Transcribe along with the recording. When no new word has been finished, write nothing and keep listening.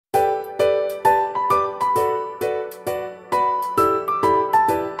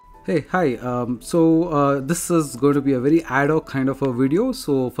Hey, hi. This is going to be a very ad hoc kind of a video.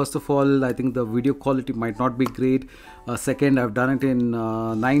 So first of all, I think the video quality might not be great. Second, I've done it in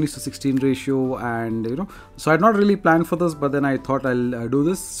 9:16 ratio, and so I had not really planned for this, but then I thought I'll do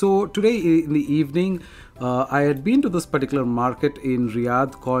this. So today in the evening, I had been to this particular market in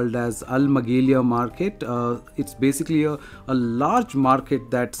Riyadh called as Maigliah Market. It's basically a large market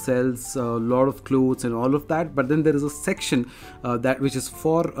that sells a lot of clothes and all of that. But then there is a section that which is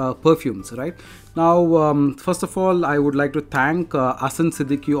for perfumes, right? Now, first of all, I would like to thank Hassan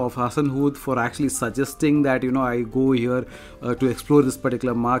Siddiqui of Hassan Hood for actually suggesting that I go here to explore this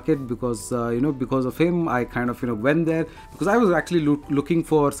particular market, because because of him I kind of went there, because I was actually looking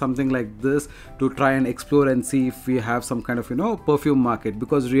for something like this to try and explore and see if we have some kind of perfume market,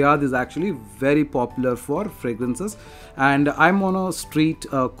 because Riyadh is actually very popular for fragrances. And I'm on a street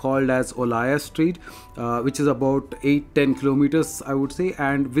called as Olaya Street, which is about 8-10 kilometers, I would say.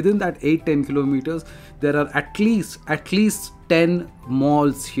 And within that 8-10 kilometers there are at least 10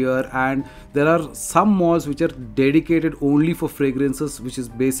 malls here, and there are some malls which are dedicated only for fragrances, which is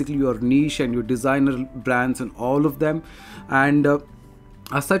basically your niche and your designer brands and all of them. And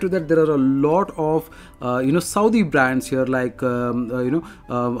aside to that, there are a lot of Saudi brands here, like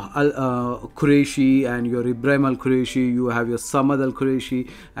Qureshi and your Ibrahim Al Qureshi. You have your Samad Al Qureshi,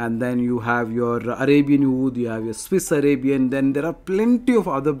 and then you have your Arabian Oud, you have your Swiss Arabian. Then there are plenty of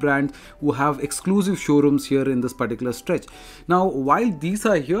other brands who have exclusive showrooms here in this particular stretch. Now, while these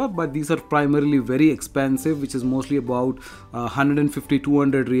are here, but these are primarily very expensive, which is mostly about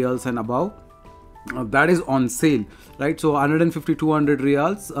 150-200 riyals and above. That is on sale, right? So 150-200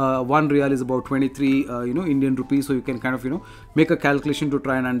 riyals, 1 riyal is about 23 Indian rupees. So you can kind of make a calculation to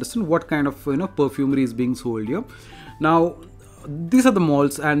try and understand what kind of perfumery is being sold here. Now, these are the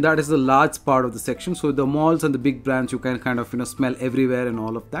malls, and that is the large part of the section. So the malls and the big brands you can kind of smell everywhere and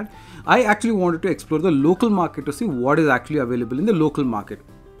all of that. I actually wanted to explore the local market to see what is actually available in the local market.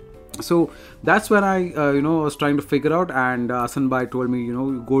 So that's when I was trying to figure out, and Hassan Bhai told me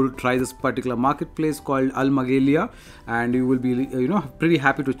go to try this particular marketplace called Al Maigliah, and you will be pretty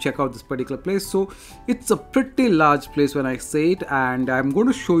happy to check out this particular place. So it's a pretty large place when I say it, and I'm going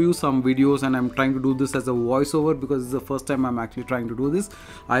to show you some videos, and I'm trying to do this as a voiceover because it's the first time I'm actually trying to do this.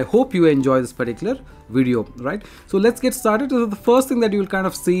 I hope you enjoy this particular video, right? So let's get started. So the first thing that you will kind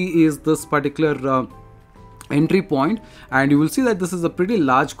of see is this particular entry point, and you will see that this is a pretty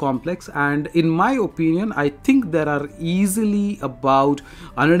large complex. And in my opinion, I think there are easily about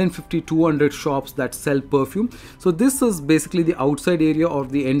 150-200 shops that sell perfume. So this is basically the outside area or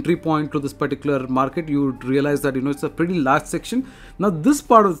the entry point to this particular market. You would realize that it's a pretty large section. Now this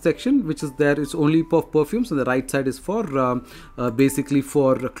part of the section which is there is only for perfumes, and the right side is for basically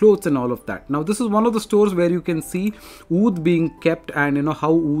for clothes and all of that. Now this is one of the stores where you can see oud being kept, and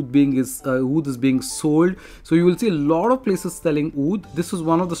how oud is being sold. So you will see a lot of places selling oud. This is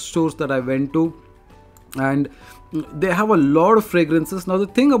one of the stores that I went to, and they have a lot of fragrances. Now the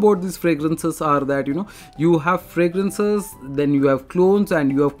thing about these fragrances are that you have fragrances, then you have clones,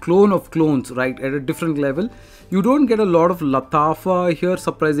 and you have clone of clones, right, at a different level. You don't get a lot of Latafa here,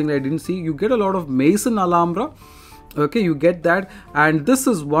 surprisingly I didn't see. You get a lot of Maison Alhambra. Okay, you get that, and this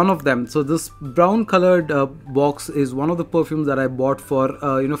is one of them. So this brown colored box is one of the perfumes that I bought for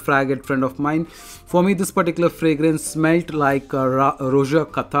fraged friend of mine. For me, this particular fragrance smelled like Roja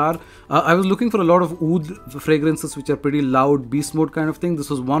Qatar. I was looking for a lot of oud fragrances which are pretty loud, beast mode kind of thing. This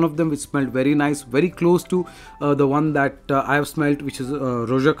was one of them which smelled very nice, very close to the one that I have smelled, which is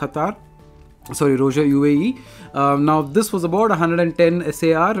Roja Qatar. Sorry, Roja UAE. Now this was about 110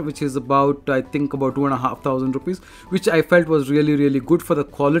 SAR, which is about, I think, about 2,500 rupees, which I felt was really good for the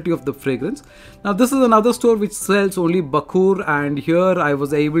quality of the fragrance. Now this is another store which sells only Bakur, and here I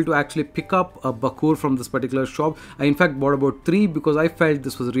was able to actually pick up a Bakur from this particular shop. I in fact bought about 3 because I felt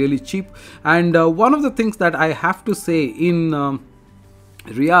this was really cheap. And one of the things that I have to say in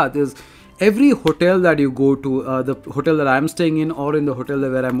Riyadh is, every hotel that you go to, the hotel that I'm staying in, or in the hotel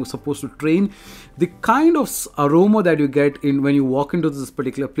where I'm supposed to train, the kind of aroma that you get when you walk into this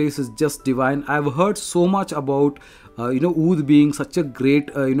particular place is just divine. I've heard so much about oud being such a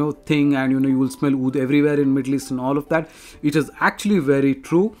great thing, and you will smell oud everywhere in Middle East and all of that. It is actually very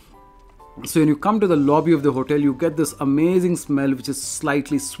true. So when you come to the lobby of the hotel, you get this amazing smell which is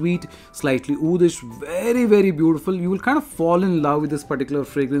slightly sweet, slightly oudish, very beautiful. You will kind of fall in love with this particular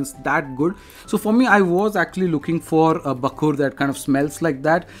fragrance, that good. So for me, I was actually looking for a Bakur that kind of smells like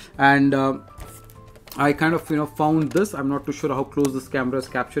that. And I kind of found this. I'm not too sure how close this camera is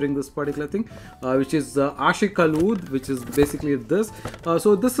capturing this particular thing, which is Ashik Al Oud, which is basically this.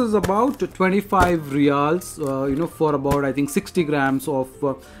 So this is about 25 riyals, for about I think 60 grams of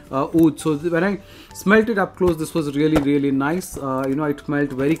oud. So when I smelt it up close, this was really nice. It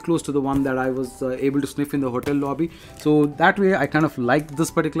smelled very close to the one that I was able to sniff in the hotel lobby. So that way I kind of liked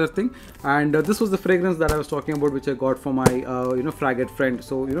this particular thing. And this was the fragrance that I was talking about, which I got for my fraggot friend.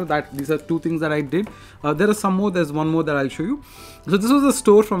 So that these are two things that I did. There are some more. There's one more that I'll show you. So this was the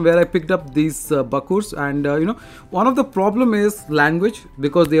store from where I picked up these bakurs, and one of the problem is language,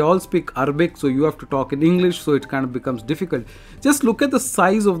 because they all speak Arabic, so you have to talk in English, so it kind of becomes difficult. Just look at the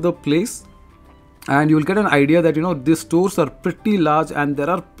size of the place, and you'll get an idea that these stores are pretty large, and there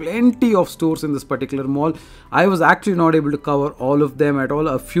are plenty of stores in this particular mall. I was actually not able to cover all of them at all.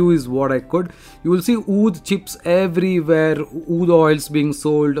 A few is what I could. You will see oud chips everywhere, oud oils being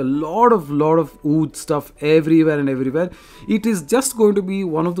sold, a lot of oud stuff everywhere. It is just going to be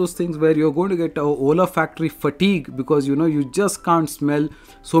one of those things where you're going to get a Ola factory fatigue, because you just can't smell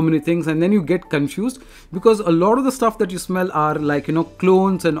so many things, and then you get confused, because a lot of the stuff that you smell are like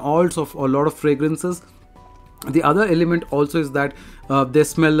clones and alts of a lot of fragrances. The other element also is that they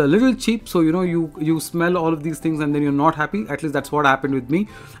smell a little cheap, so you smell all of these things and then you're not happy. At least that's what happened with me.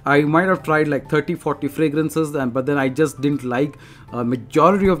 I might have tried like 30-40 fragrances, but then I just didn't like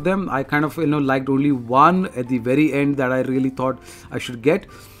majority of them. I kind of liked only one at the very end that I really thought I should get.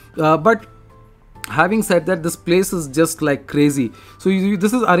 But having said that, this place is just like crazy. So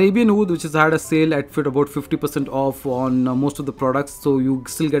this is Arabian Oud, which has had a sale at about 50% off on most of the products. So you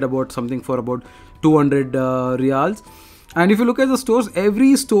still get about something for about 200 riyals. And if you look at the stores,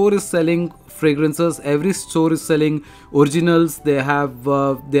 every store is selling fragrances. Every store is selling originals. They have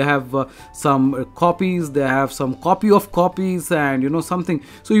some copies. They have some copy of copies, and something.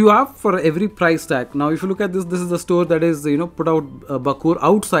 So you have for every price tag. Now, if you look at this is the store that is put out bakur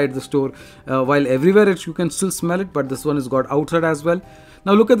outside the store. While everywhere you can still smell it, but this one is got outside as well.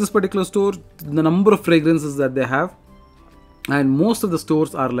 Now look at this particular store. The number of fragrances that they have. And most of the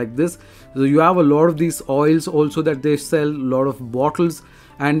stores are like this. So you have a lot of these oils also that they sell, a lot of bottles,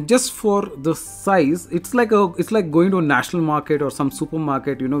 and just for the size, it's like going to a national market or some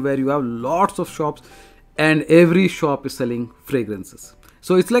supermarket, where you have lots of shops, and every shop is selling fragrances.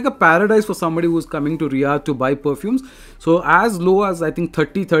 So it's like a paradise for somebody who's coming to Riyadh to buy perfumes. So as low as I think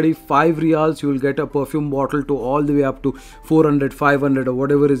 30-35 riyals, you will get a perfume bottle, to all the way up to 400-500 or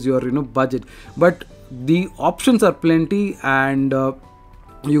whatever is your budget. But the options are plenty, and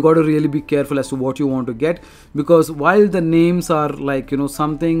you got to really be careful as to what you want to get, because while the names are like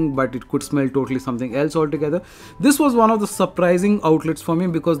something, but it could smell totally something else altogether. This was one of the surprising outlets for me,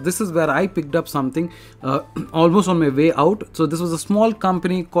 because this is where I picked up something almost on my way out. So this was a small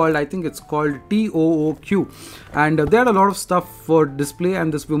company called, I think it's called TOOQ, and they had a lot of stuff for display,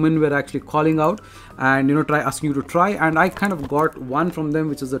 and this women were actually calling out and asking you to try. And I kind of got one from them,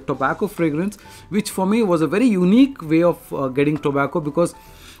 which is a tobacco fragrance, which for me was a very unique way of getting tobacco, because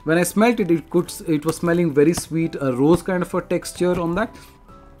when I smelled it, it was smelling very sweet, a rose kind of a texture on that.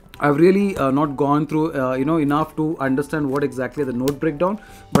 I've really not gone through enough to understand what exactly the note breakdown,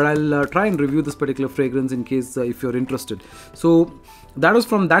 but I'll try and review this particular fragrance in case if you're interested. So that was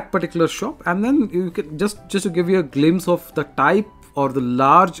from that particular shop. And then you can just to give you a glimpse of the type or the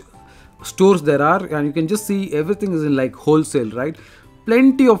large stores there are, and you can just see everything is in like wholesale, right?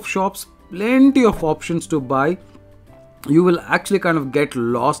 Plenty of shops, plenty of options to buy. You will actually kind of get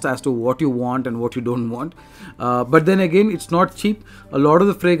lost as to what you want and what you don't want. But then again, it's not cheap. A lot of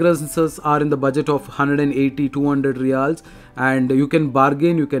the fragrances are in the budget of 180-200 riyals, and you can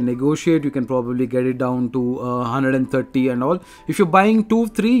bargain, you can negotiate, you can probably get it down to 130 and all. If you're buying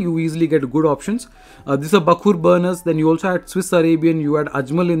 2-3, you easily get good options. These are bakur burners. Then you also had Swiss Arabian, you had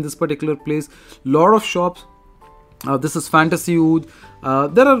Ajmal in this particular place. Lot of shops. This is Fantasy Oud.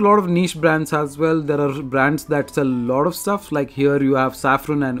 There are a lot of niche brands as well. There are brands that sell a lot of stuff, like here you have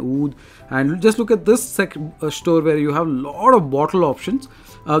Saffron and Oud. And just look at this store where you have a lot of bottle options.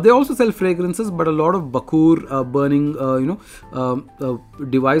 They also sell fragrances, but a lot of bakur burning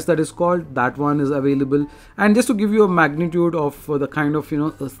device that is called, that one is available. And just to give you a magnitude of the kind of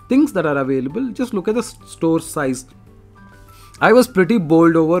things that are available, just look at the store size. I was pretty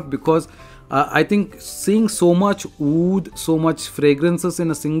bowled over, because I think seeing so much oud, so much fragrances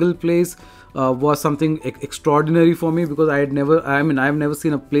in a single place was something extraordinary for me, because I've never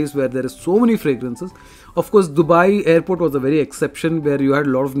seen a place where there is so many fragrances. Of course, Dubai airport was a very exception, where you had a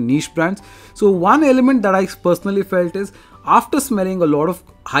lot of niche brands. So one element that I personally felt is, after smelling a lot of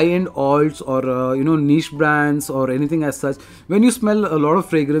high-end oils or niche brands or anything as such, when you smell a lot of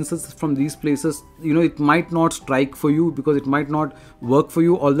fragrances from these places, it might not strike for you because it might not work for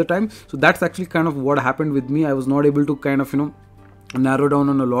you all the time. So that's actually kind of what happened with me. I was not able to kind of narrow down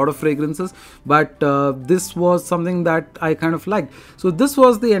on a lot of fragrances, but this was something that I kind of liked. So this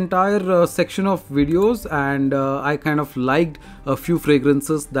was the entire section of videos, and I kind of liked a few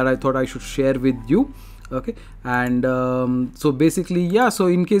fragrances that I thought I should share with you. Okay, and so basically, yeah, so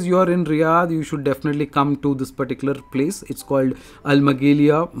in case you are in Riyadh, you should definitely come to this particular place. It's called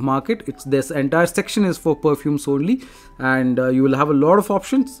Maigliah Market. This entire section is for perfumes only, and you will have a lot of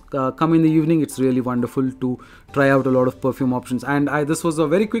options. Come in the evening, it's really wonderful to try out a lot of perfume options. And this was a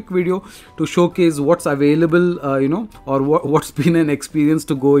very quick video to showcase what's available, or what's been an experience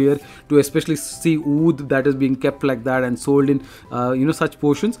to go here, to especially see oud that is being kept like that and sold in such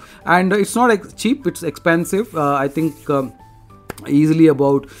portions. And it's not cheap, it's expensive. I think easily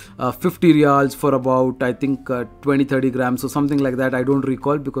about 50 riyals for about, I think, 20-30 grams or something like that. I don't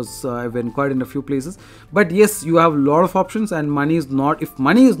recall because I've inquired in a few places. But yes, you have a lot of options, and if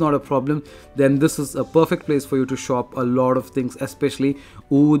money is not a problem, then this is a perfect place for you to shop a lot of things, especially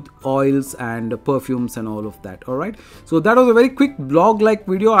oud, oils and perfumes and all of that. All right, so that was a very quick blog like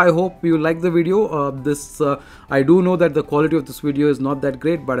video. I hope you like the video. I do know that the quality of this video is not that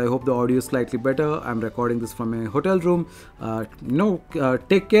great, but I hope the audio is slightly better. I'm recording this from a hotel room.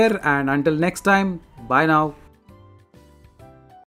 Take care, and until next time, bye now.